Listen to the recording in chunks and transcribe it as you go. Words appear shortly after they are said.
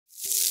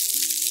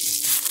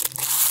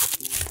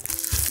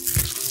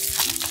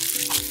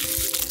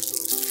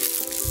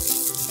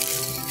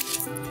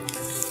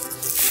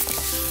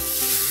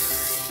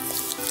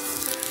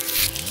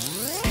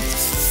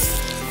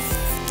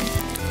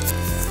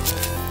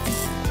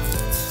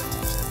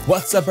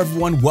What's up,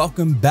 everyone?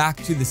 Welcome back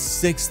to the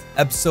 6th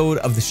episode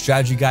of the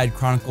Strategy Guide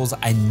Chronicles.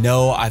 I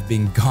know I've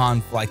been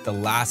gone for like the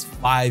last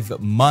 5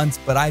 months,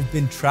 but I've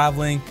been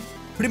traveling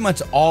pretty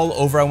much all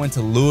over. I went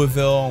to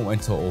Louisville,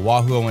 went to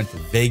Oahu, I went to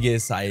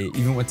Vegas, I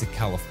even went to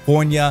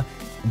California.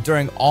 And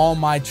during all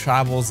my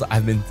travels,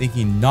 I've been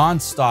thinking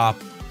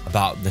nonstop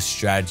about the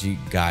Strategy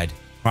Guide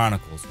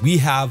Chronicles. We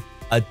have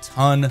a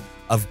ton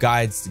of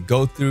guides to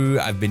go through.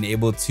 I've been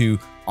able to,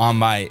 on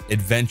my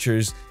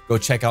adventures, go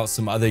check out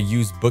some other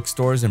used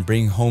bookstores and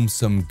bring home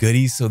some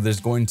goodies. So there's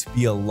going to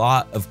be a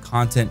lot of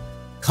content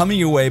coming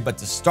your way. But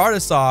to start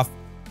us off,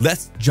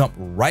 let's jump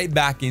right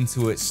back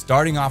into it,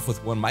 starting off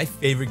with one of my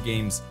favorite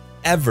games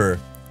ever,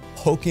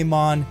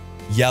 Pokemon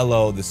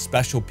Yellow, the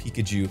Special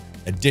Pikachu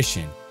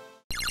Edition.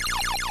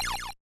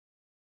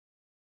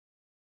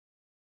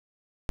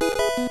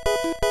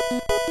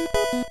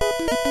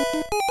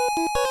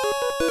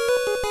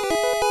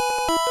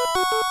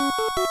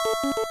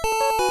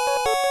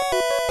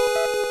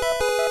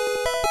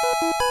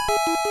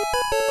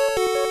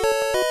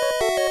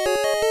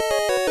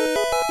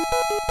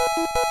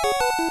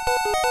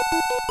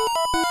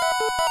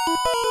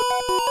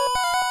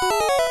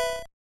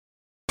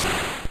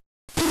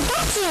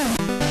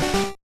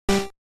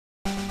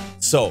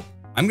 So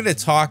I'm going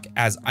to talk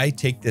as I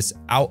take this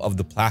out of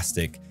the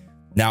plastic.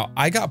 Now,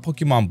 I got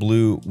Pokemon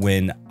Blue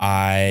when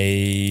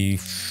I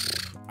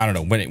don't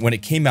know, when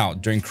it came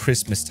out during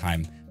Christmas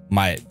time.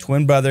 My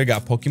twin brother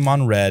got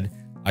Pokemon Red,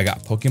 I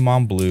got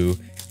Pokemon Blue,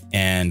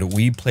 and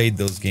we played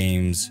those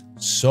games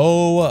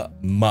so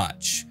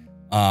much.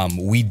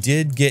 We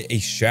did get a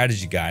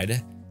strategy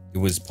guide. It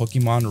was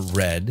Pokemon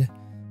Red,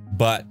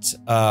 but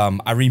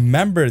I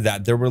remember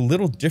that there were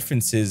little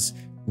differences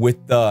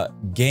with the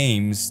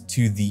games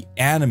to the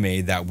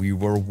anime that we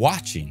were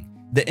watching.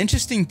 The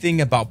interesting thing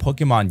about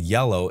Pokemon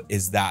Yellow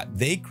is that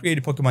they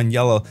created Pokemon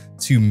Yellow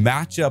to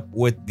match up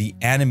with the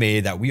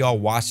anime that we all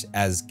watched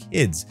as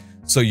kids.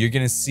 So you're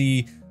going to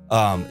see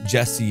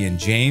Jesse and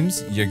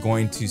James. You're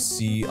going to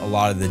see a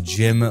lot of the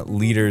gym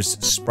leaders'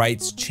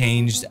 sprites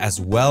changed,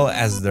 as well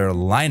as their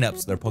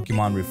lineups. Their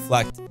Pokemon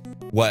reflect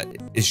what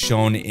is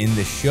shown in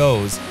the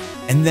shows.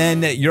 And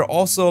then you're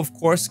also, of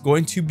course,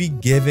 going to be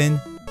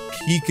given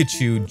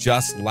Pikachu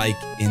just like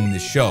in the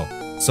show.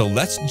 So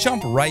let's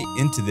jump right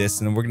into this,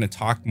 and then we're going to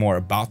talk more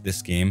about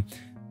this game.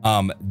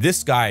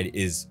 This guide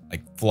is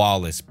like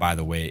flawless, by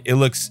the way. It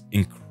looks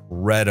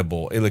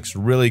incredible. It looks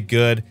really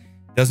good.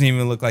 Doesn't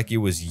even look like it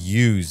was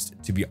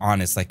used, to be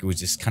honest. Like it was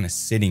just kind of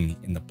sitting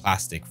in the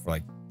plastic for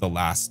like the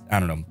last, I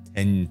don't know,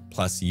 10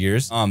 plus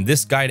years.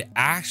 This guide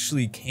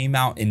actually came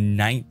out in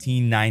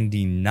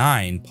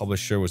 1999.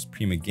 Publisher was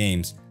Prima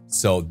Games.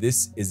 So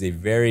this is a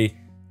very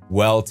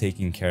well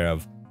taken care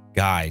of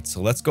guide.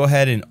 So let's go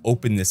ahead and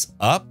open this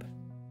up.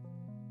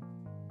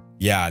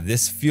 Yeah,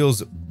 this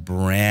feels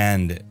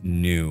brand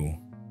new.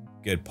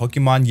 Good.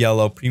 Pokemon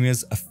Yellow,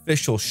 Prima's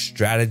official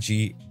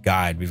strategy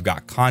guide. We've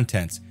got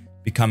contents: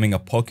 becoming a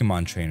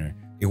Pokemon trainer,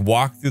 a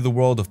walk through the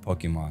world of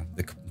Pokemon,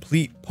 the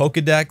complete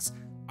Pokedex,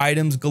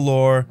 items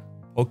galore,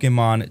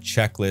 Pokemon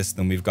checklist.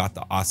 Then we've got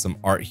the awesome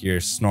art here: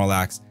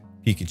 Snorlax,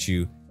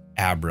 Pikachu,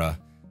 Abra.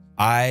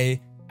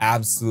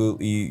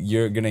 Absolutely,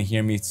 you're gonna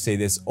hear me say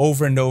this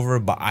over and over,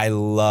 but I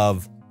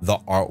love the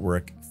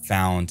artwork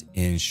found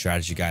in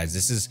strategy guides.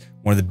 This is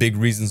one of the big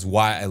reasons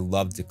why I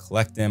love to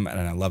collect them and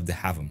I love to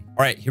have them. All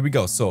right, here we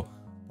go. So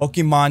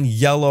Pokemon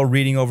Yellow,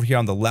 reading over here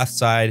on the left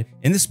side.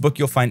 In this book,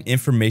 you'll find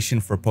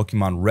information for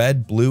Pokemon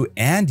Red, Blue,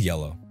 and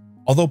Yellow.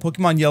 Although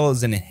Pokemon Yellow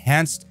is an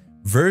enhanced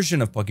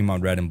version of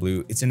Pokemon Red and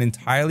Blue, it's an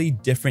entirely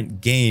different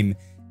game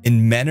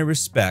in many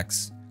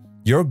respects.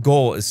 Your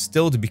goal is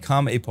still to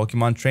become a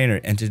Pokemon trainer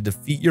and to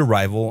defeat your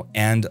rival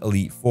and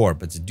Elite Four.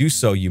 But to do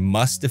so, you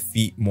must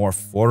defeat more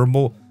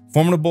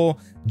formidable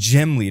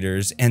gym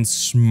leaders and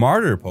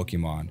smarter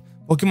Pokemon.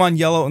 Pokemon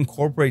Yellow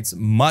incorporates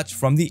much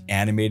from the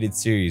animated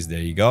series. There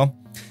you go.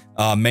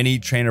 Many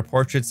trainer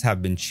portraits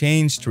have been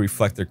changed to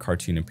reflect their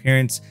cartoon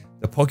appearance.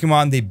 The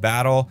Pokemon they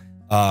battle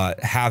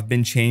have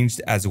been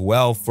changed as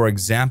well. For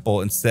example,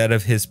 instead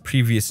of his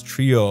previous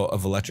trio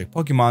of electric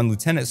Pokemon,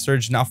 Lieutenant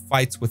Surge now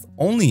fights with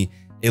only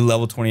a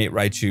level 28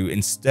 Raichu.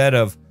 Instead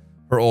of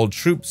her old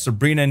troop,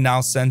 Sabrina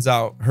now sends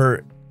out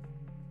her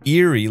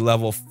eerie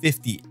level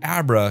 50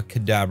 Abra,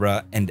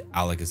 Kadabra, and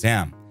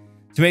Alakazam.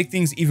 To make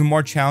things even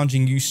more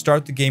challenging, you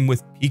start the game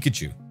with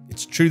Pikachu.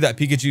 It's true that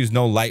Pikachu is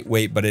no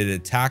lightweight, but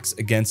its attacks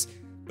against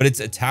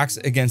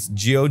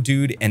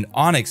Geodude and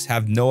Onix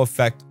have no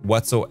effect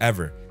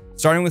whatsoever.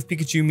 Starting with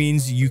Pikachu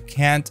means you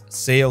can't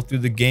sail through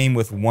the game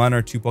with 1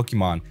 or 2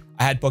 Pokemon.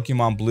 I had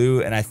Pokemon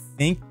Blue, and I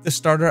think the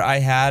starter I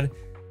had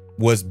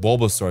was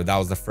Bulbasaur. That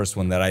was the first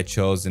one that I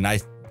chose, and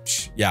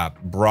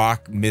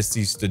Brock,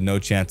 Misty stood no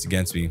chance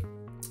against me.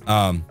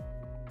 But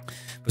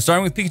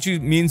starting with Pikachu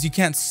means you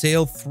can't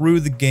sail through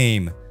the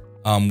game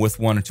with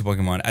 1 or 2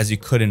 Pokemon as you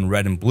could in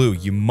Red and Blue.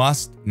 You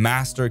must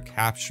master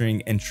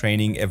capturing and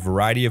training a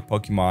variety of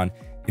Pokemon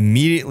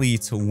immediately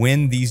to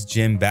win these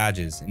gym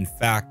badges. In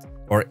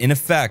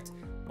effect,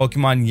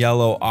 Pokemon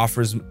Yellow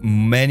offers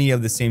many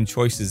of the same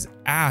choices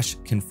Ash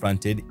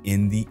confronted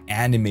in the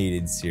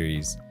animated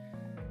series.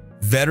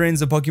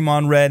 Veterans of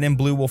Pokemon Red and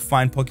Blue will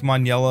find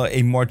Pokemon Yellow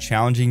a more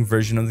challenging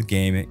version of the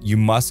game. You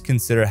must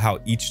consider how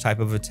each type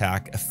of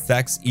attack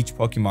affects each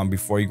Pokemon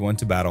before you go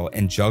into battle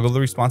and juggle the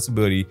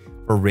responsibility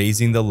for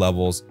raising the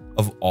levels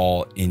of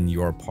all in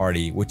your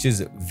party, which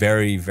is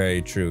very,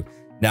 very true.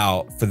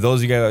 Now, for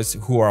those of you guys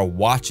who are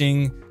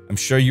watching, I'm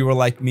sure you were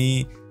like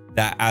me,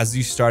 that as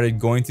you started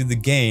going through the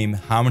game,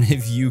 how many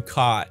of you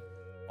caught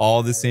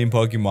all the same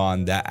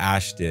Pokemon that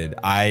Ash did?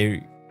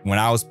 When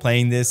I was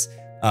playing this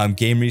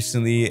game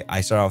recently,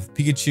 I started off with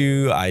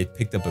Pikachu. I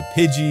picked up a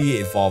Pidgey,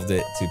 evolved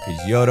it to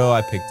Pidgeotto.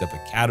 I picked up a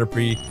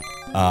Caterpie,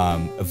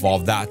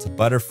 evolved that to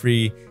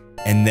Butterfree.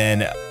 And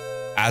then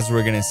as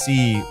we're gonna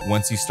see,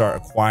 once you start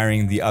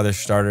acquiring the other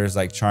starters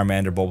like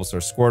Charmander,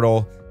 Bulbasaur,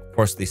 Squirtle, of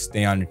course they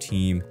stay on your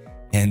team.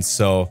 And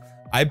so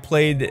I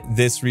played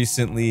this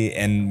recently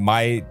and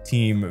my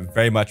team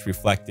very much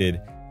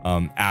reflected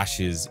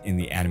Ash's in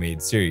the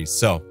animated series.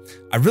 So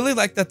I really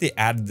like that they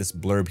added this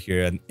blurb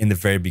here in the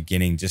very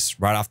beginning. Just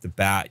right off the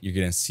bat, you're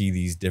gonna see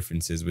these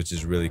differences, which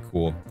is really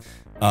cool.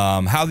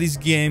 How these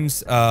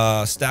games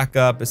stack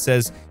up, it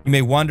says, you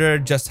may wonder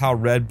just how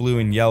red, blue,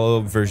 and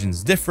yellow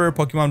versions differ.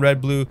 Pokemon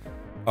Red, Blue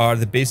are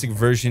the basic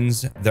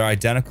versions. They're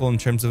identical in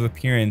terms of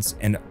appearance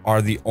and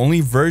are the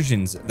only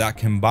versions that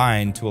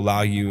combine to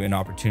allow you an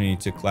opportunity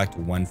to collect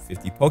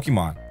 150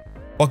 Pokemon.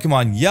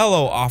 Pokemon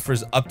Yellow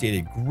offers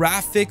updated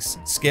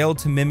graphics scaled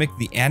to mimic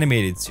the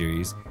animated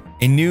series,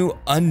 a new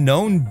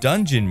unknown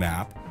dungeon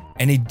map,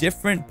 and a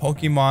different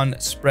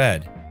Pokemon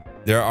spread.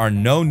 There are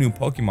no new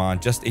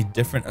Pokemon, just a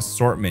different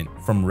assortment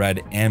from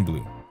Red and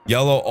Blue.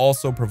 Yellow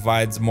also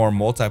provides more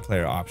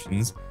multiplayer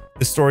options.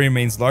 The story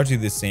remains largely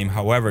the same,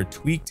 however,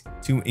 tweaked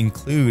to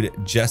include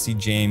Jesse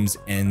James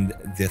and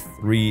the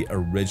 3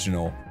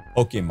 original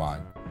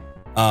Pokemon.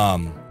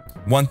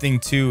 One thing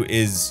too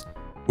is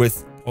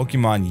with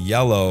Pokemon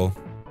Yellow,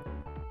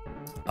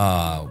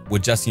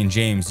 with Jesse and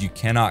James, you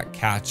cannot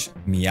catch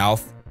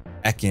Meowth,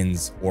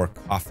 Ekans, or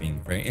Coughing.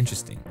 Very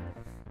interesting.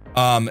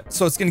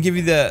 So it's going to give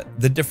you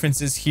the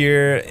differences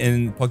here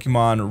in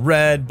Pokemon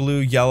Red,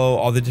 Blue, Yellow,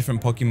 all the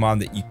different Pokemon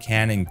that you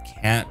can and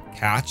can't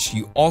catch.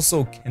 You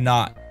also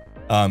cannot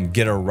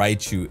get a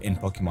Raichu in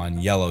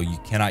Pokemon Yellow. You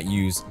cannot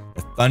use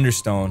the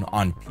Thunderstone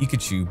on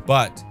Pikachu,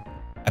 but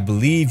I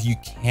believe you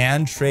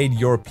can trade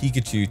your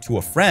Pikachu to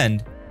a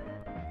friend,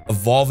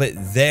 evolve it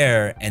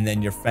there, and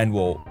then your friend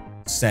will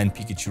send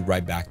Pikachu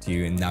right back to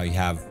you, and now you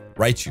have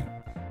Raichu.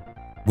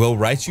 Will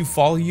Raichu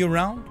follow you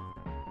around?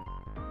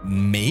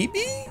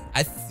 Maybe?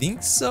 I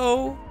think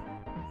so.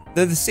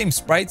 They're the same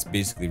sprites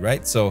basically,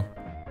 right? So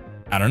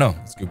I don't know.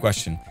 It's a good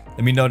question.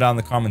 Let me know down in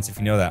the comments if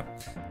you know that.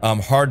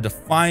 Hard to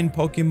find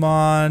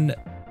Pokemon,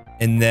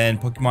 and then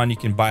Pokemon you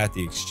can buy at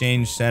the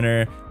exchange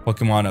center,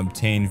 Pokemon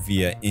obtained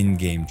via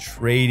in-game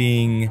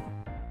trading.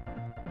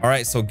 All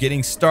right, so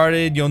getting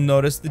started, you'll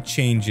notice the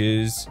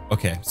changes.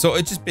 Okay, so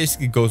it just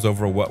basically goes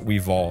over what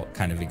we've all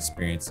kind of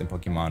experienced in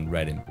Pokemon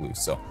Red and Blue.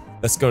 So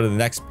let's go to the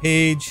next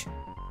page.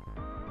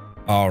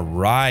 All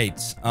right,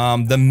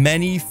 the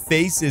many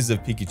faces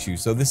of Pikachu.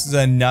 So this is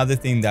another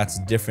thing that's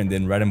different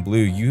than Red and Blue.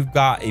 You've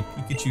got a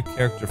Pikachu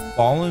character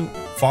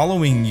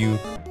following you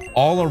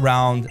all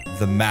around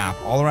the map,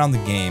 all around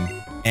the game.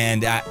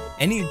 And at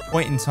any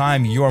point in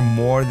time, you are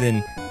more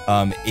than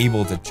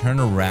able to turn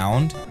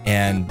around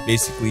and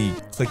basically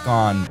click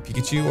on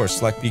Pikachu or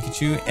select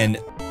Pikachu, and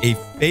a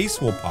face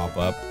will pop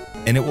up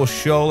and it will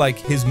show like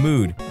his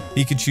mood.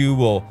 Pikachu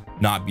will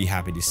not be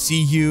happy to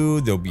see you.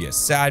 There'll be a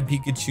sad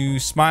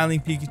Pikachu, smiling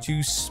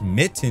Pikachu,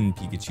 smitten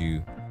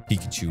Pikachu,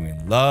 Pikachu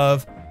in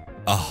love,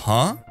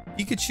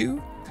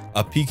 Pikachu.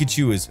 A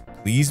Pikachu is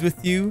pleased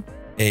with you,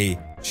 a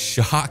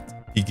shocked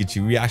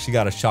Pikachu. We actually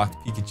got a shocked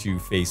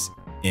Pikachu face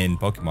in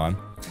Pokemon.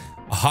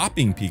 A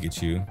hopping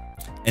Pikachu,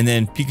 and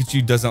then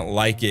Pikachu doesn't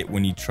like it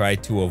when you try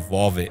to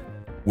evolve it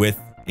with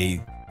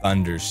a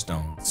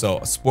Thunderstone. So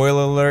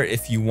spoiler alert,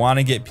 if you want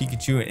to get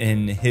Pikachu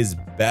in his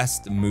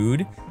best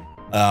mood,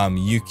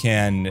 you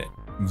can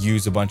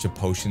use a bunch of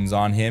potions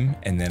on him,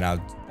 and then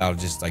I'll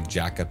just like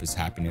jack up his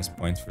happiness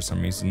points for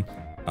some reason.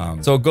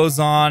 So it goes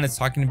on, it's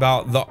talking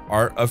about the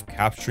art of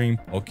capturing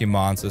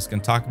Pokemon. So it's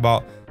going to talk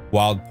about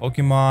wild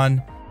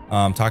Pokemon,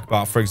 talk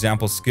about, for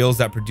example, skills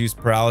that produce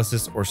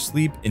paralysis or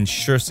sleep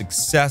ensure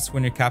success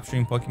when you're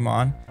capturing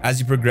Pokemon. As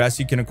you progress,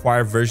 you can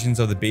acquire versions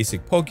of the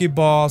basic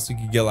Pokéball, so you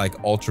can get like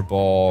Ultra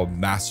Ball,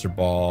 Master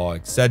Ball,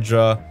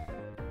 etc.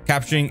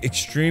 Capturing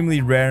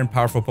extremely rare and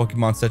powerful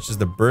Pokemon such as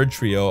the bird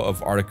trio of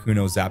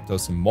Articuno,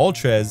 Zapdos, and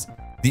Moltres,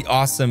 the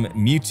awesome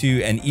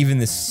Mewtwo, and even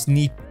the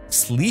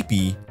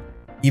sleepy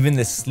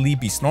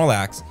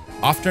Snorlax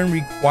often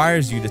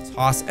requires you to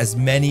toss as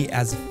many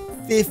as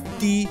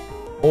 50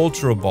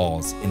 Ultra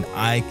Balls, and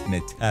I can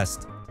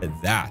attest to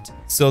that.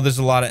 So there's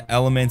a lot of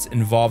elements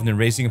involved in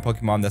raising a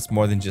Pokemon that's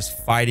more than just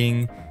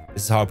fighting.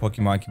 This is how a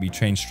Pokemon can be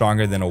trained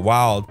stronger than a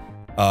wild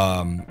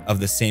of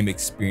the same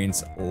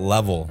experience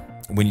level.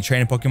 When you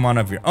train a Pokemon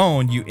of your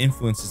own, you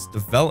influence its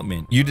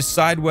development. You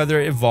decide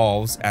whether it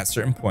evolves at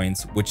certain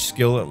points, which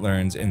skill it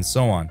learns, and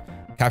so on.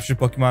 Captured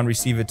Pokemon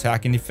receive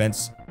attack and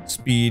defense,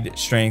 speed,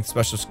 strength,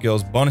 special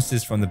skills,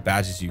 bonuses from the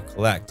badges you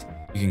collect.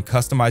 You can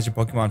customize your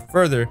Pokemon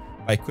further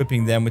by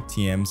equipping them with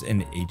TMs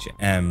and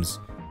HMs,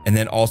 and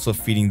then also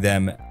feeding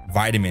them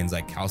vitamins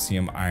like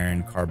calcium,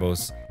 iron,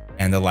 carbos,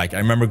 and the like. I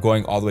remember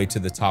going all the way to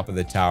the top of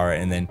the tower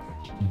and then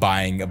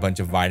buying a bunch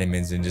of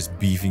vitamins and just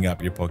beefing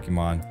up your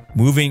Pokemon.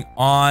 Moving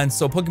on,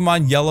 so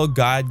Pokemon Yellow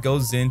Guide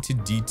goes into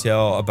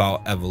detail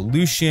about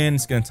evolution.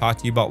 It's going to talk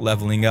to you about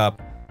leveling up,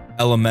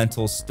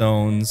 elemental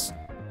stones,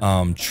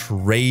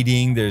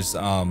 trading. There's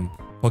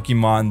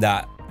Pokemon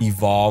that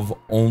evolve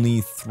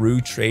only through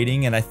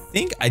trading, and I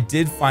think I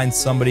did find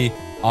somebody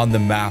on the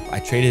map. I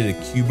traded a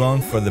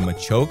Cubone for the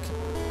Machoke,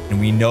 and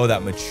we know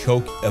that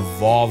Machoke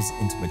evolves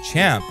into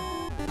Machamp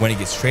when it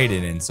gets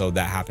traded, and so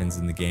that happens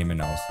in the game.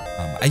 And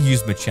I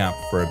used Machamp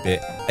for a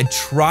bit.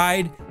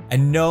 I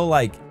know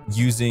like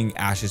using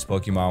Ash's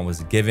Pokemon was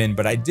a given,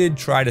 but I did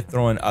try to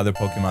throw in other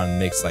Pokemon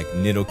mix like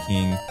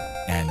Nidoking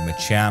and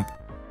Machamp,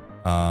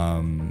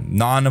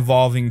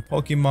 non-evolving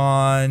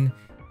Pokemon,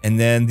 and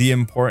then the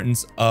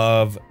importance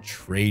of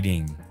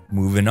trading.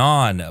 Moving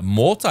on,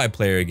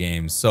 multiplayer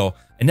games. So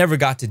I never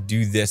got to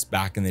do this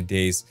back in the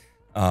days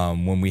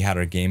when we had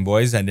our Game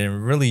Boys. I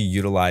didn't really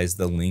utilize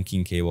the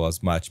linking cable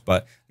as much,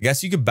 but I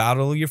guess you could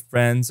battle your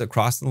friends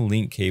across the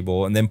link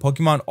cable. And then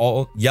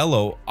Pokemon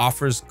Yellow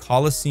offers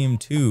Coliseum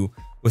 2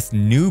 with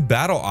new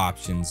battle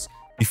options.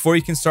 Before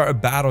you can start a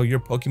battle, your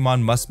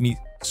Pokemon must meet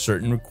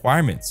certain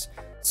requirements.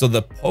 So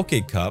the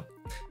Poke Cup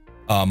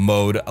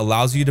mode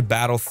allows you to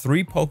battle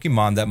 3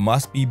 Pokemon that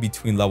must be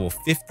between level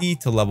 50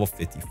 to level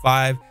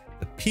 55.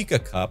 The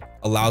Pika Cup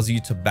allows you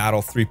to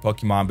battle 3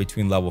 Pokemon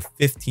between level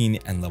 15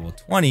 and level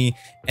 20.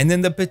 And then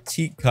the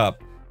Petite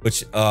Cup,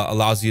 which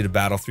allows you to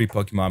battle 3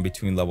 Pokemon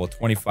between level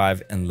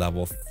 25 and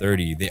level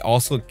 30. They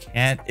also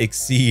can't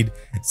exceed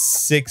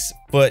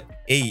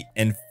 6'8"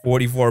 and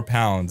 44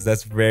 pounds.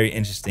 That's very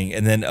interesting.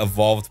 And then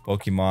evolved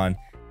Pokemon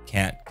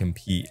can't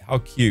compete. How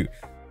cute.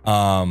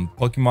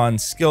 Pokemon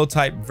skill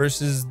type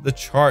versus the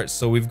chart.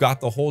 So we've got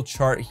the whole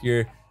chart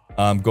here,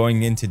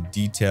 going into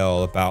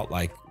detail about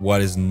like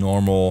what is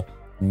normal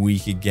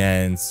weak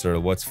against, or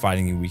what's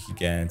fighting you weak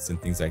against,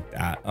 and things like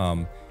that.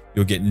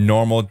 You'll get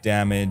normal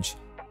damage,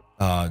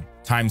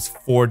 times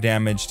 4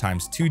 damage,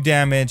 times 2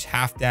 damage,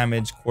 half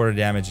damage, quarter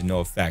damage, and no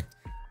effect.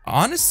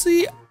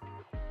 Honestly,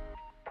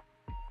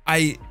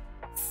 I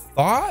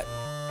thought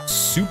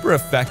super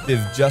effective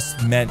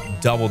just meant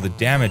double the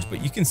damage,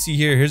 but you can see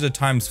here's a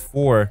times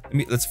 4.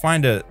 Let's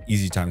find a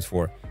easy times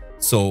 4.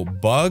 So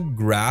bug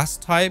grass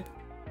type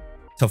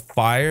to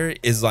fire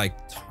is like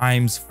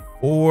times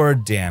 4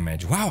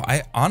 damage. Wow,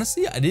 I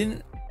honestly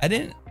didn't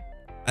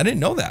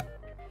know that.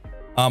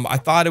 I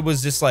thought it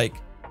was just like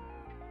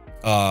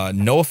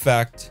no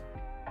effect,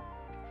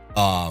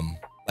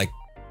 like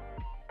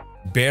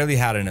barely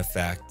had an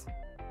effect,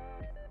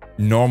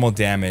 normal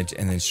damage,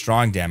 and then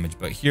strong damage.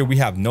 But here we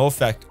have no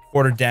effect,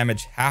 quarter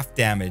damage, half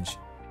damage,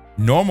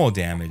 normal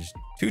damage,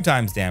 2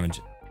 times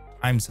damage,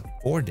 times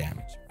 4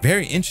 damage.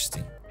 Very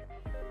interesting.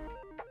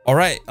 All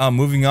right,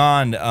 moving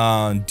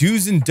on,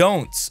 do's and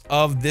don'ts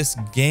of this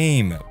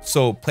game.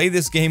 So play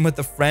this game with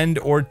a friend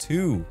or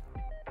 2.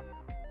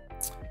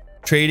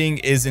 Trading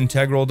is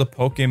integral to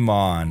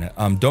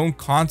Pokemon. Don't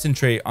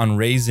concentrate on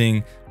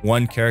raising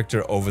one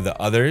character over the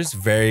others.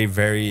 Very,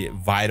 very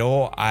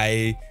vital.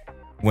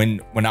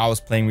 When I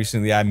was playing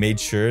recently, I made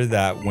sure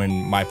that when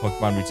my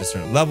Pokemon reached a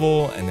certain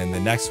level, and then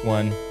the next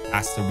one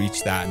has to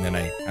reach that, and then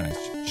I kind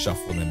of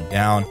shuffle them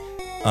down.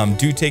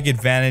 Do take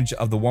advantage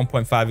of the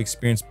 1.5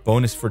 experience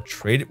bonus for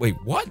trade. Wait,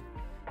 what?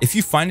 If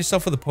you find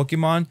yourself with a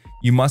Pokemon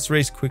you must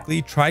raise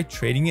quickly, try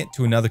trading it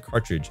to another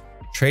cartridge.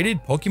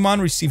 Traded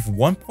Pokemon receive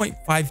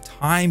 1.5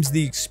 times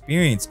the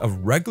experience of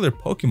regular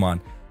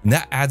Pokemon, and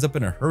that adds up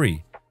in a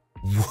hurry.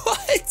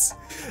 What?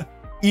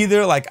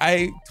 Either like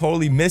I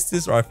totally missed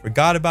this or I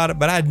forgot about it,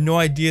 but I had no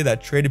idea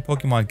that traded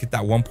Pokemon get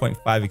that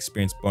 1.5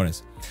 experience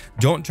bonus.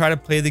 Don't try to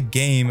play the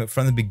game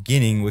from the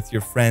beginning with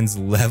your friend's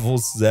level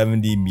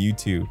 70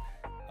 Mewtwo.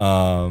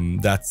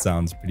 That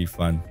sounds pretty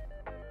fun.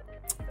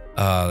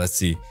 Let's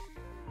see.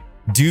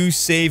 Do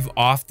save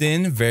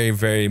often. Very,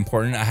 very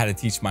important. I had to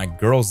teach my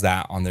girls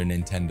that on their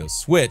Nintendo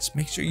Switch.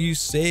 Make sure you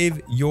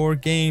save your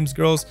games,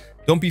 girls.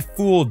 Don't be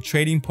fooled.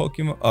 Trading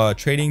Pokemon,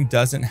 trading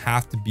doesn't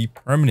have to be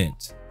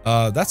permanent.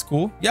 That's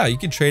cool. Yeah, you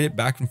can trade it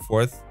back and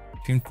forth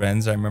between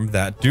friends. I remember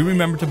that. Do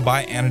remember to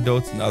buy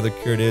antidotes and other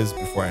curatives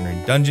before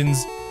entering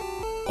dungeons.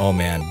 Oh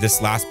man,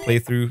 this last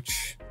playthrough,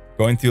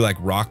 going through like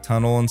Rock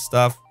Tunnel and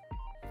stuff.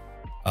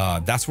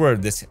 That's where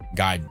this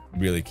guide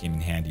really came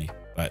in handy.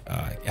 But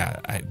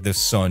yeah, this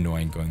is so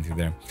annoying going through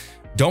there.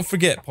 Don't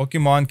forget,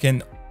 Pokemon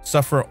can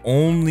suffer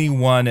only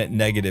one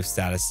negative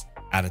status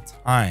at a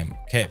time.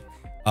 Okay.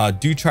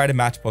 Do try to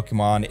match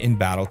Pokemon in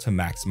battle to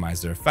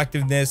maximize their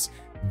effectiveness.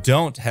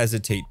 Don't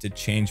hesitate to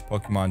change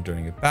Pokemon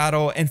during a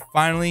battle. And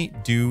finally,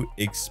 do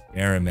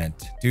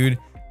experiment. Dude,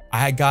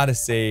 I gotta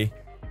say,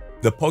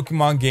 The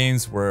Pokemon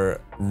games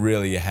were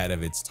really ahead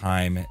of its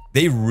time.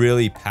 They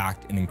really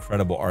packed an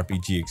incredible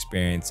RPG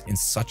experience in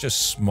such a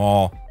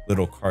small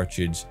little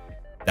cartridge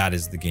that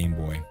is the Game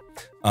Boy.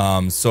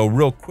 So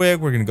real quick,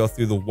 we're going to go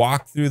through the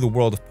walkthrough the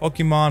world of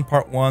Pokemon.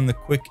 Part 1, the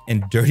quick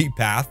and dirty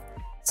path.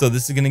 So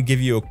this is going to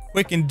give you a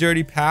quick and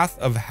dirty path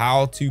of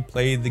how to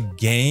play the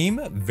game.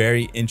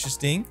 Very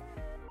interesting.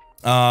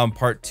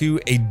 Part 2,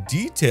 a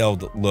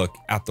detailed look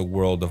at the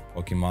world of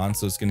Pokemon.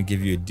 So it's going to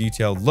give you a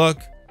detailed look.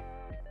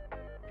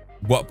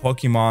 What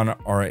Pokemon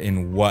are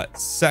in what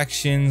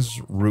sections.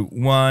 Route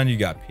 1, you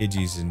got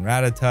Pidgeys and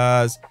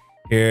Rattatas.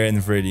 Here in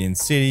the Viridian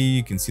City,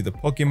 you can see the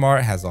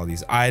Pokemart has all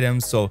these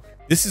items. So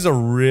this is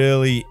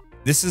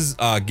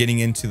getting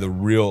into the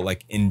real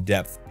like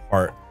in-depth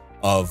part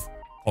of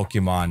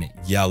Pokemon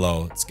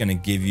Yellow. It's going to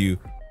give you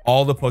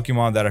all the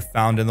Pokemon that are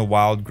found in the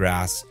wild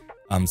grass.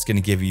 It's going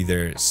to give you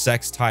their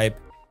sex type,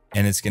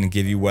 and it's going to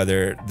give you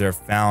whether they're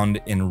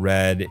found in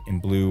red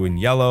and blue and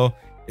yellow.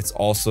 It's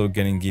also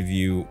going to give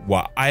you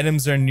what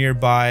items are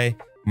nearby,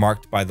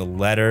 marked by the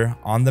letter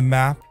on the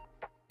map.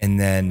 And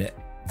then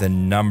the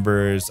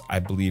numbers, I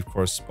believe,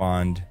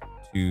 correspond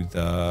to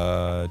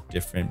the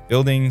different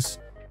buildings.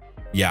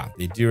 Yeah,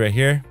 they do right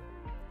here.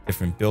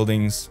 Different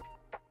buildings.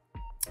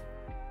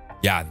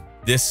 Yeah,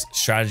 this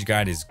strategy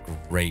guide is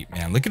great,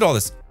 man. Look at all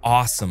this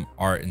awesome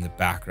art in the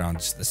background.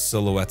 Just the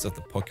silhouettes of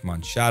the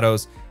Pokemon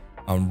shadows.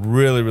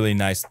 Really, really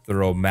nice,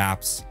 thorough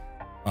maps.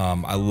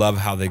 I love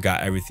how they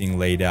got everything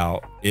laid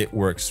out. It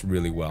works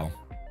really well.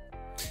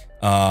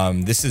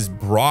 This is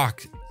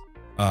Brock,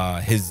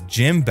 his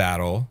gym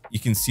battle. You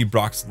can see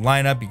Brock's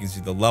lineup. You can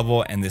see the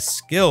level and the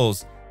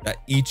skills that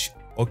each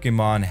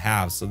Pokemon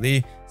have. So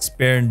they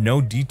spare no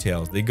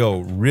details. They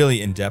go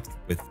really in depth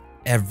with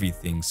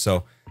everything.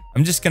 So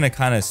I'm just going to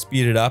kind of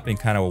speed it up and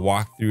kind of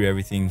walk through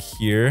everything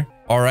here.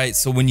 All right.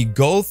 So when you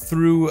go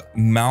through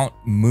Mount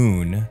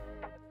Moon,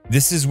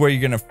 this is where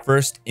you're going to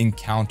first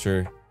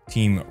encounter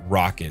Team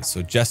Rocket.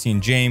 So Jesse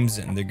and James,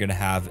 and they're going to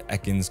have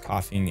Ekans,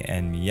 Coughing,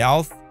 and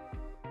Meowth,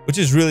 which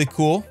is really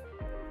cool.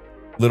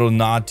 Little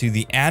nod to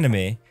the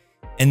anime.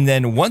 And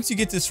then once you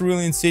get to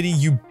Cerulean City,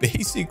 you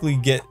basically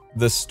get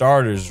the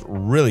starters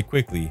really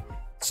quickly.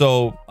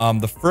 So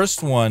the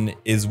first one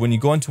is when you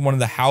go into one of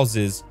the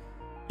houses,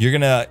 you're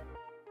going to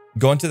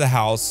go into the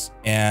house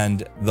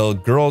and the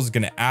girl's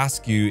going to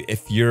ask you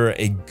if you're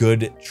a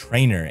good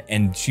trainer.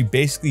 And she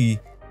basically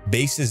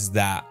bases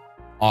that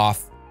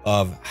off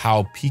of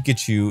how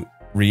Pikachu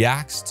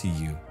reacts to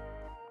you.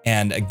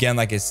 And again,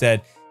 like I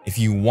said, if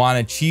you want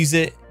to cheese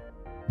it,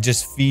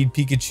 just feed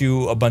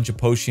Pikachu a bunch of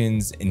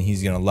potions and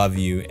he's going to love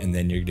you. And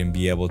then you're going to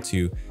be able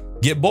to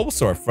get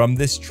Bulbasaur from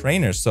this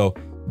trainer. So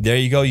there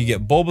you go. You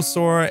get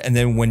Bulbasaur. And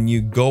then when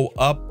you go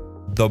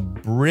up the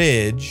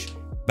bridge,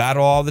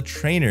 battle all the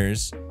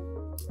trainers,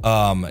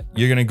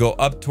 you're going to go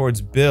up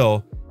towards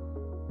Bill,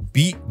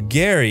 beat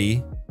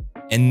Gary.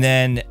 And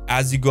then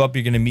as you go up,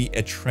 you're going to meet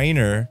a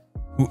trainer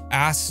who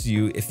asks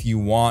you if you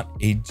want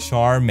a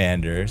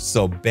Charmander.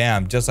 So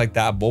bam, just like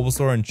that,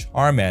 Bulbasaur and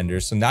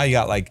Charmander. So now you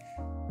got like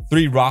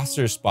 3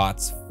 roster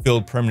spots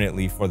filled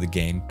permanently for the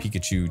game.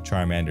 Pikachu,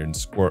 Charmander, and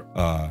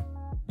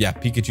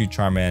Pikachu,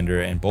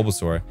 Charmander, and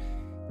Bulbasaur.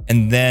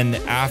 And then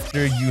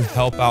after you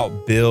help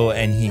out Bill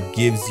and he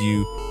gives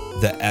you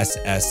the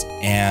SS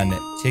Anne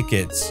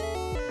tickets,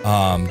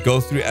 go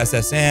through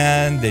SS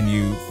Anne, then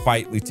you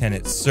fight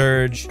Lieutenant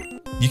Surge.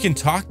 You can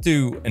talk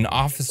to an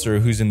officer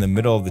who's in the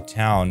middle of the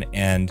town,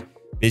 and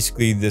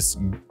basically this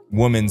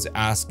woman's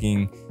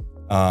asking,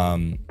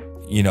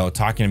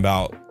 talking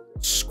about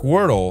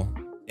Squirtle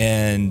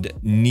and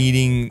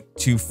needing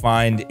to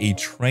find a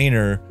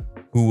trainer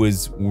who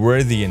was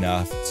worthy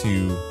enough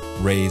to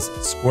raise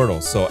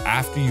Squirtle. So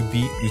after you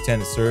beat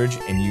Lieutenant Surge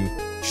and you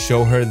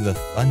show her the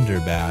Thunder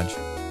badge,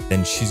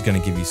 then she's going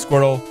to give you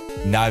Squirtle.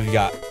 Now you've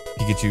got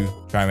Pikachu,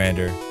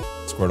 Charmander,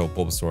 Squirtle,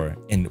 Bulbasaur.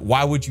 And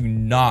why would you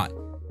not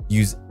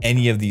use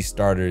any of these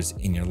starters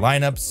in your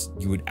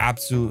lineups? You would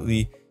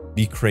absolutely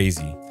be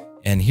crazy.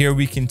 And here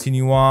we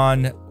continue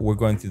on. We're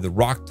going through the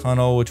rock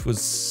tunnel, which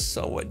was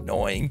so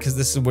annoying because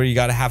this is where you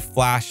got to have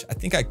Flash. I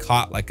think I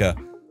caught like a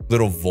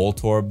little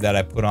Voltorb that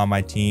I put on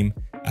my team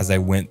as I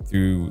went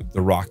through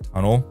the rock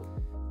tunnel,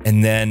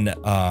 and then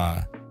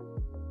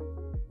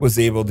was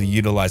able to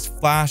utilize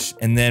Flash.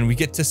 And then we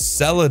get to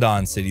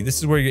Celadon City. This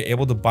is where you're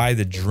able to buy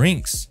the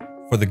drinks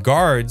for the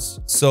guards.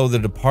 So the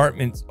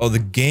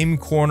the Game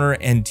Corner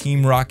and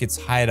Team Rocket's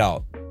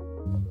hideout,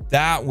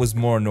 that was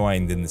more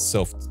annoying than the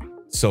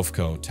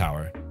Silphco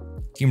Tower.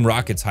 Team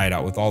Rocket's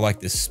hideout with all like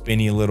this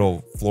spinny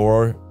little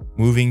floor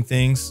moving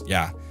things.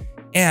 Yeah.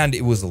 And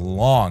it was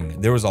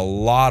long. There was a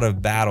lot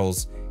of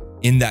battles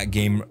in that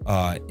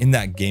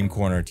Game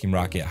Corner Team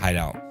Rocket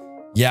hideout.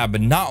 Yeah,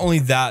 but not only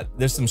that,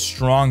 there's some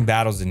strong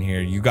battles in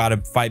here. You got to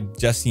fight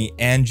Jesse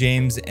and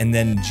James, and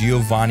then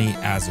Giovanni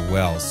as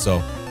well. So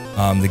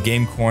the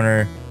Game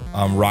Corner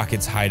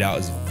Rocket's hideout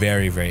is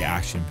very, very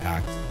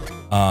action-packed.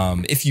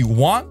 If you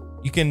want,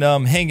 you can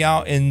hang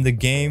out in the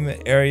game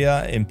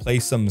area and play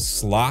some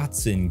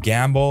slots and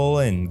gamble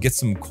and get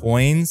some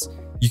coins.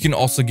 You can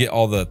also get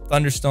all the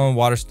Thunderstone,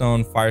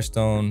 Waterstone,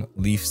 Firestone,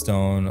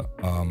 Leafstone,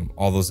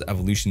 all those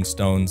evolution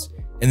stones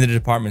in the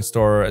department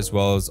store, as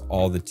well as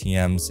all the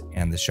TMs,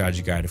 and the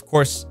strategy guide, of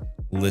course,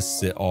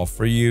 lists it all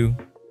for you.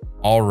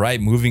 All right,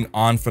 moving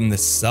on from the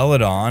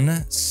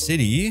Celadon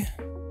City,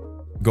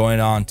 going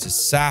on to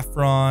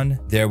Saffron.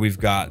 There we've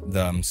got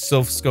the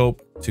Sylph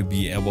Scope to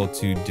be able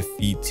to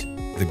defeat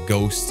the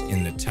ghost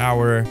in the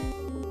tower.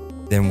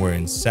 Then we're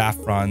in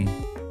Saffron.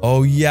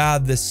 Oh yeah,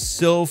 the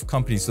Sylph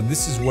Company. So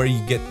this is where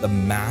you get the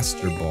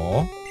Master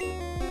Ball.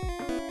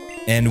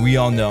 And we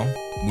all know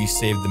we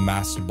saved the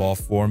Master Ball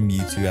for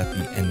Mewtwo at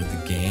the end of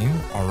the game.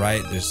 All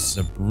right, there's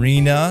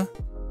Sabrina.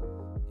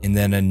 And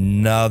then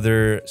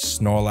another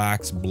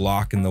Snorlax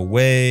blocking the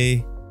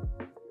way.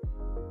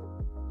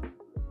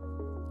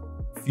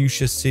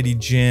 Fuchsia City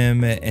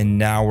Gym. And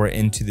now we're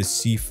into the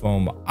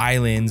Seafoam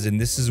Islands. And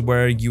this is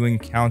where you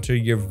encounter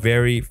your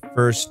very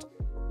first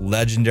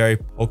legendary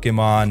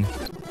Pokemon,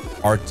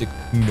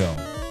 Articuno.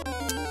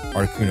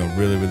 Articuno,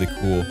 really, really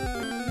cool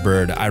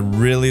bird. I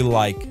really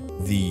like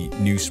the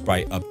new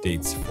sprite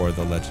updates for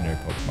the legendary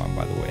Pokemon,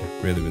 by the way.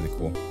 Really, really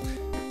cool.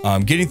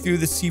 Getting through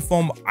the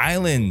Seafoam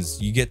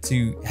Islands, you get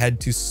to head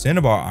to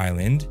Cinnabar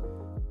Island,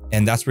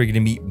 and that's where you're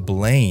going to meet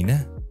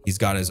Blaine. He's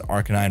got his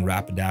Arcanine,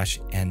 Rapidash,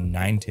 and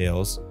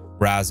Ninetales.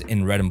 Whereas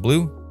in Red and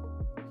Blue,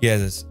 he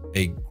has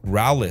a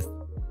Growlithe,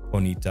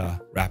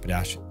 Ponyta,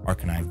 Rapidash,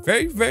 Arcanine.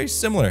 Very, very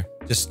similar.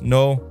 Just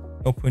no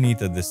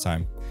Ponyta this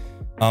time.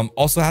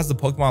 Also has the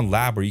Pokemon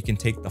Lab where you can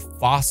take the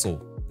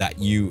fossil that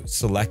you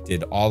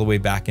selected all the way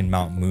back in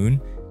Mount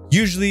Moon.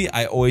 Usually,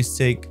 I always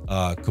take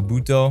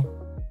Kabuto,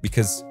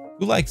 because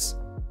who likes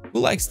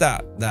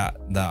that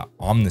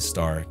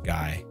Omnistar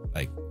guy?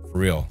 Like, for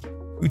real,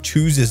 who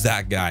chooses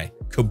that guy?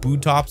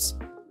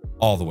 Kabutops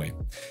all the way.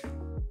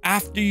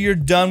 After you're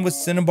done with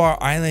Cinnabar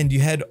Island, you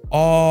head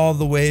all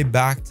the way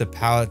back to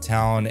Pallet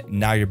Town.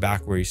 Now you're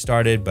back where you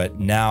started, but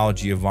now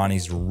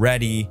Giovanni's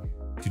ready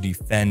to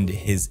defend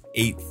his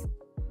 8th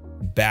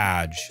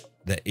badge,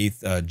 the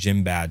 8th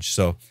gym badge.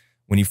 So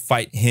when you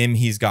fight him,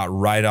 he's got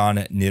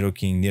Rhydon,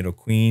 Nidoking,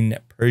 Nidoqueen,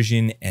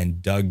 Persian,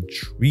 and Doug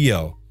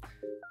Trio.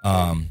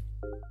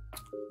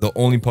 The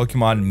only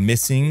Pokemon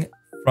missing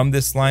from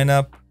this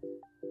lineup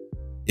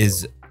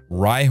is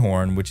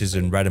Rhyhorn, which is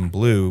in Red and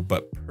Blue,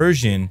 but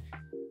Persian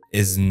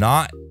is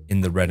not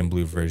in the Red and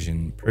Blue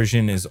version.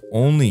 Persian is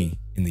only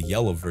in the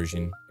Yellow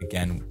version,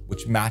 again,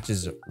 which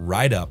matches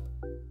right up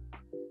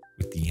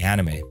with the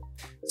anime.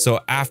 So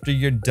after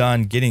you're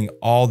done getting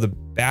all the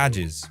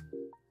badges,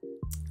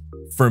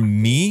 for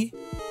me,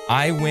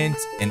 I went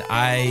and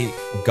I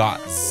got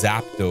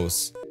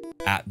Zapdos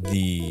at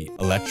the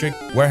electric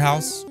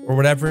warehouse or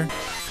whatever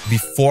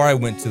before I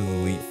went to the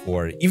Elite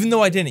Four. Even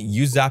though I didn't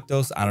use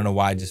Zapdos, I don't know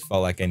why, I just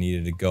felt like I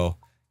needed to go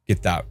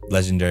get that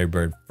legendary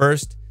bird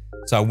first.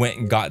 So I went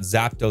and got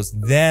Zapdos.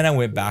 Then I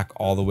went back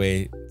all the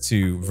way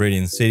to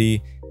Viridian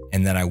City,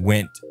 and then I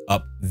went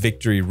up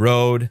Victory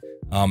Road.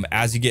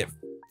 As you get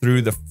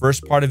through the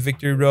first part of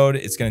Victory Road,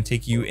 it's going to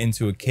take you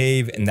into a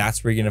cave, and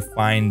that's where you're going to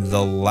find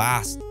the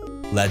last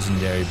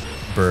legendary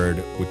bird,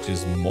 which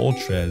is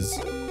Moltres.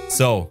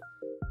 So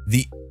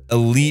the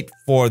Elite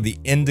Four, the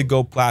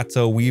Indigo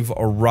Plateau, we've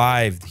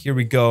arrived. Here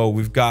we go.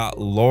 We've got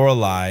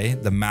Lorelei,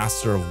 the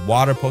master of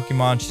water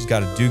Pokemon. She's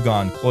got a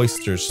Dugong,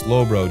 Cloyster,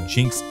 Slowbro,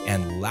 Jinx,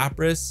 and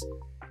Lapras.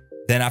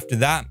 Then after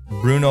that,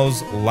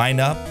 Bruno's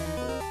lineup: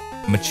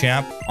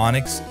 Machamp,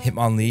 Onix,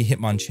 Hitmonlee,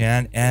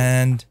 Hitmonchan,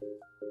 and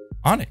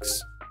Onix.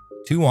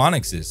 2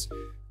 Onixes.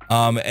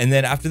 And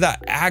then after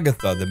that,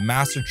 Agatha, the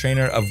master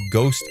trainer of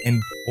Ghost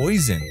and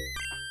Poison.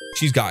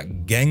 She's got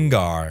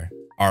Gengar,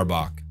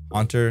 Arbok,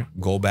 Haunter,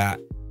 Golbat,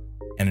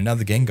 and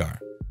another Gengar.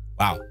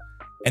 Wow.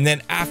 And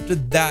then after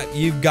that,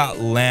 you've got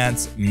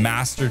Lance,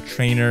 master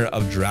trainer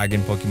of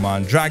Dragon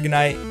Pokemon.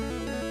 Dragonite,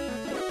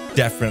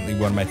 definitely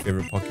one of my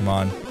favorite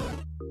Pokemon.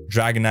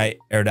 Dragonite,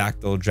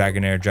 Aerodactyl,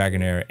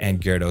 Dragonair, and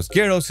Gyarados.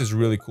 Gyarados is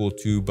really cool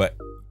too, but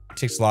it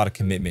takes a lot of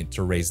commitment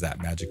to raise that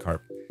Magikarp.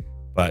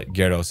 But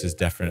Gyarados is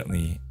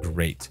definitely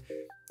great.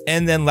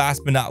 And then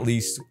last but not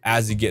least,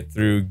 as you get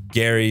through,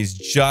 Gary's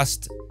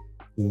just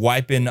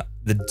wiping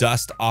the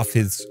dust off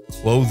his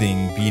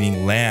clothing,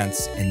 beating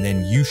Lance, and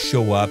then you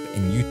show up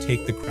and you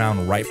take the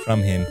crown right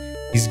from him.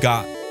 He's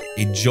got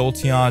a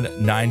Jolteon,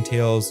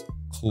 Ninetales,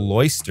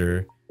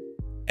 Cloyster,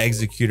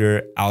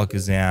 Executor,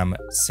 Alakazam,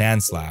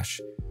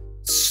 Sandslash.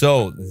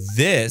 So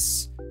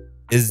this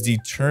is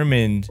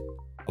determined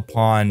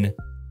upon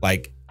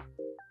like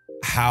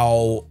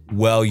how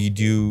well you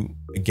do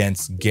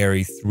against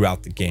Gary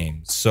throughout the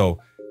game. So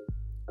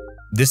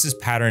this is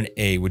pattern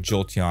A with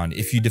Jolteon.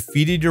 If you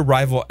defeated your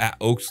rival at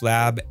Oak's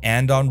Lab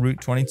and on Route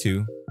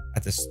 22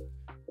 at the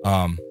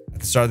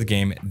start of the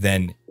game,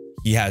 then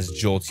he has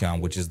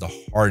Jolteon, which is the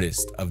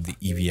hardest of the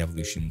EV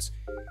evolutions.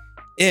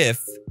 If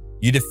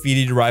you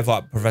defeated your rival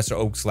at Professor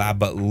Oak's Lab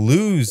but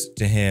lose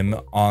to him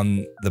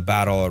on the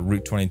battle at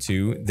Route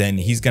 22, then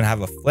he's going to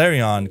have a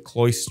Flareon,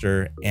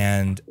 Cloyster,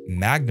 and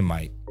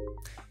Magnemite.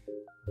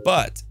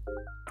 But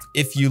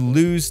If you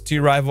lose to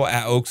your rival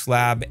at Oak's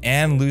Lab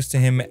and lose to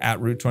him at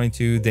Route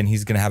 22, then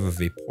he's going to have a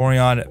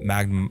Vaporeon,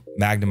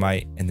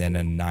 Magnemite, and then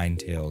a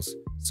Ninetales.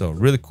 So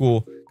really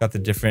cool. Got the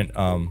different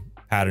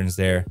patterns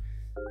there.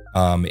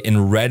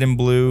 In red and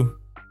blue,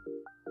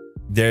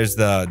 there's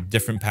the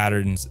different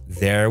patterns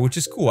there, which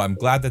is cool. I'm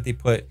glad that they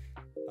put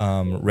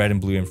red and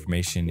blue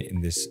information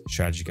in this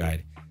strategy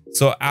guide.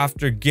 So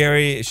after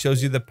Gary, it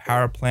shows you the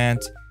power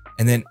plant.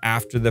 And then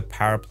after the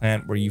power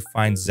plant where you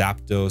find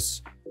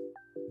Zapdos,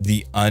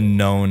 the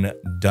unknown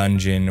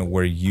dungeon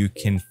where you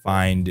can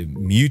find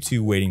Mewtwo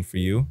waiting for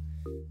you.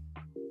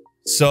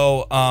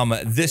 So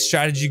this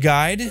strategy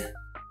guide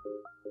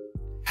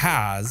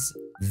has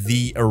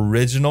the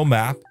original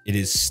map. It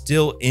is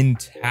still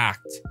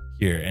intact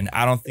here, and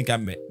I don't think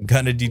I'm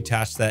gonna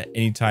detach that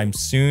anytime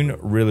soon.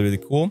 Really, really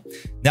cool.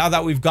 Now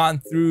that we've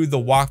gone through the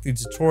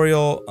walkthrough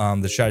tutorial,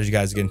 the strategy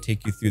guide is gonna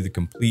take you through the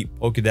complete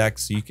Pokedex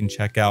so you can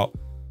check out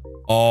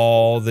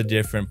all the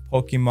different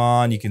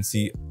Pokemon. You can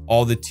see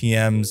all the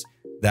TMs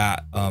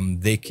that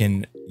they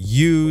can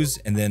use,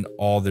 and then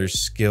all their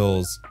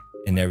skills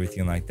and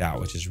everything like that,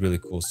 which is really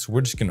cool. So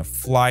we're just gonna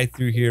fly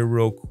through here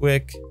real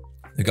quick.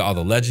 We got all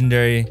the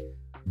legendary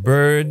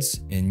birds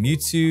and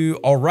Mewtwo.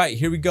 All right,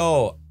 here we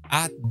go.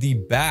 At the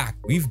back,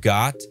 we've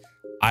got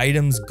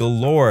items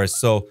galore.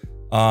 So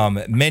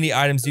many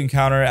items you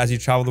encounter as you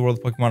travel the world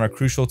of Pokemon are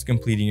crucial to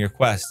completing your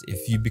quest.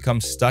 If you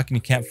become stuck and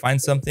you can't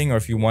find something, or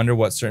if you wonder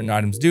what certain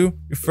items do,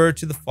 refer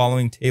to the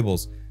following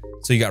tables.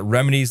 So you got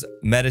remedies,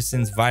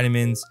 medicines,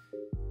 vitamins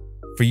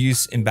for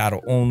use in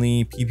battle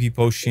only, PP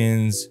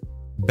potions,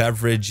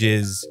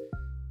 beverages,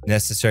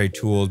 necessary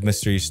tools,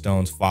 mystery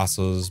stones,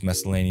 fossils,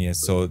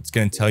 miscellaneous. So it's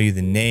going to tell you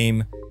the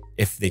name,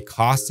 if they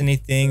cost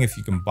anything, if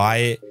you can buy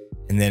it,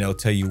 and then it'll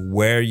tell you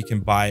where you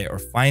can buy it or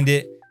find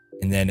it.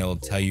 And then it'll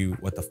tell you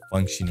what the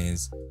function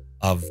is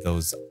of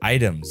those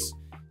items.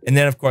 And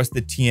then of course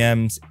the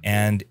TMs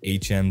and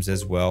HMs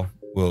as well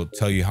will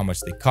tell you how much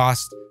they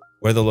cost,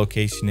 where the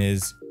location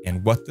is,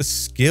 and what the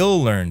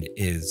skill learned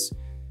is.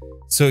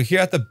 So here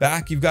at the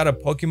back, you've got a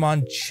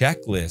Pokemon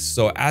checklist.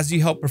 So as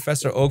you help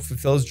Professor Oak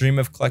fulfill his dream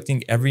of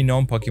collecting every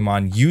known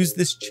Pokemon, use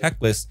this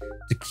checklist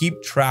to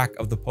keep track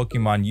of the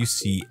Pokemon you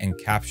see and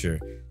capture.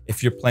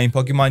 If you're playing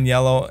Pokemon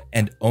Yellow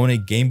and own a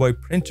Game Boy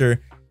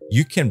printer,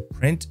 you can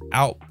print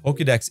out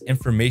Pokedex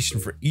information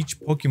for each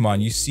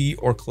Pokemon you see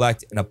or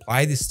collect and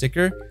apply the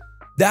sticker.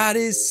 That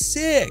is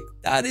sick.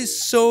 That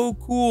is so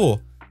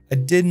cool. I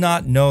did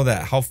not know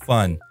that. How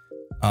fun.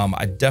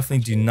 I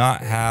definitely do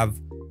not have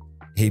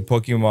a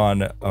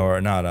Pokemon,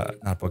 or not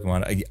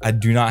Pokemon. I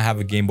do not have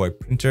a Game Boy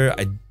printer.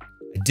 I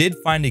did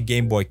find a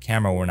Game Boy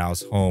camera when I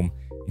was home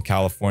in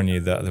California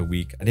the other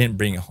week. I didn't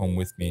bring it home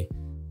with me,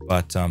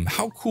 but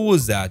how cool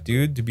is that,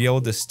 dude, to be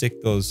able to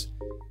stick those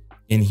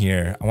in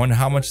here? I wonder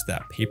how much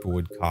that paper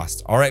would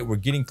cost. All right, we're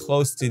getting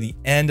close to the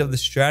end of the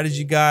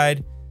strategy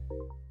guide.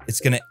 It's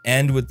going to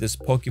end with this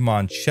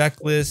Pokemon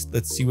checklist.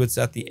 Let's see what's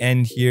at the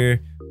end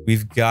here.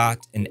 We've got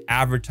an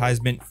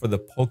advertisement for the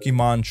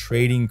Pokemon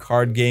trading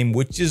card game,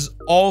 which is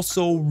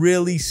also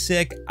really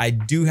sick. I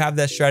do have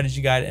that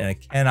strategy guide and I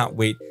cannot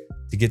wait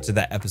to get to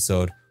that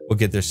episode. We'll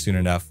get there soon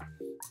enough.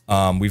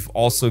 We've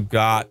also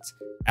got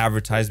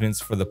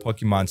advertisements for the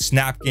Pokemon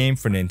Snap game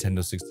for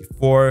Nintendo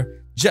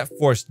 64, Jet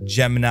Force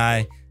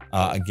Gemini,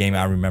 a game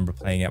I remember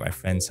playing at my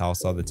friend's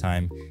house all the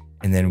time.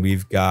 And then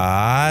we've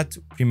got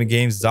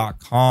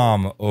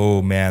primagames.com.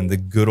 Oh man, the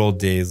good old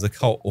days. Look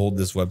how old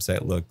this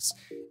website looks.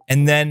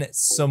 And then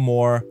some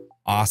more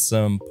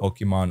awesome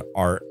Pokemon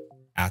art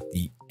at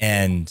the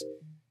end.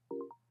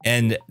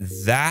 And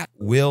that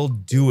will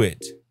do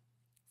it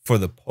for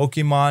the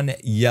Pokemon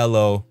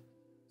Yellow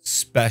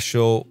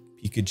Special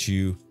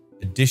Pikachu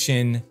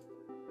Edition,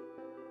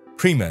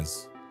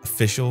 Prima's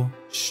official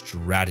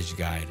strategy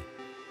guide.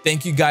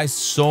 Thank you guys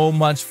so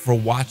much for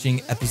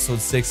watching episode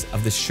 6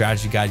 of the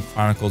Strategy Guide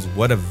Chronicles.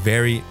 What a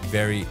very,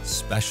 very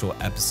special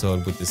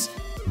episode with this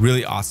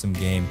really awesome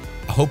game.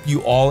 I hope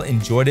you all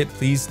enjoyed it.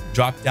 Please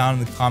drop down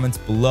in the comments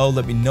below.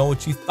 Let me know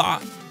what you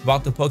thought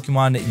about the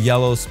Pokemon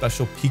Yellow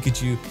Special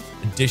Pikachu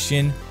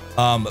Edition.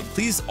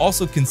 Please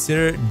also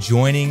consider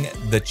joining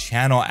the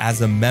channel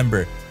as a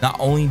member. Not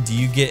only do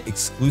you get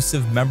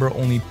exclusive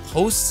member-only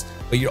posts,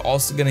 but you're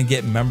also going to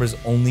get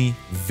members-only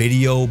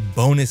video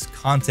bonus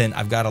content.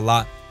 I've got a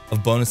lot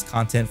of bonus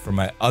content for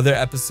my other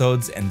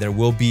episodes, and there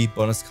will be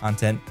bonus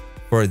content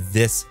for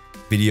this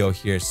video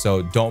here.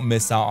 So don't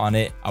miss out on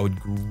it. I would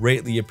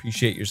greatly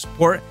appreciate your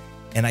support,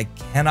 and I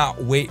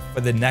cannot wait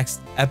for the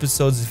next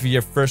episodes. If you're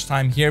your first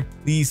time here,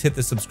 please hit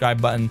the subscribe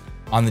button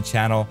on the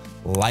channel.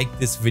 Like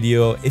this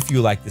video if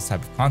you like this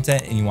type of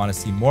content and you want to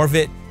see more of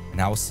it, and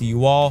I will see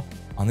you all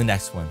on the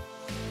next one.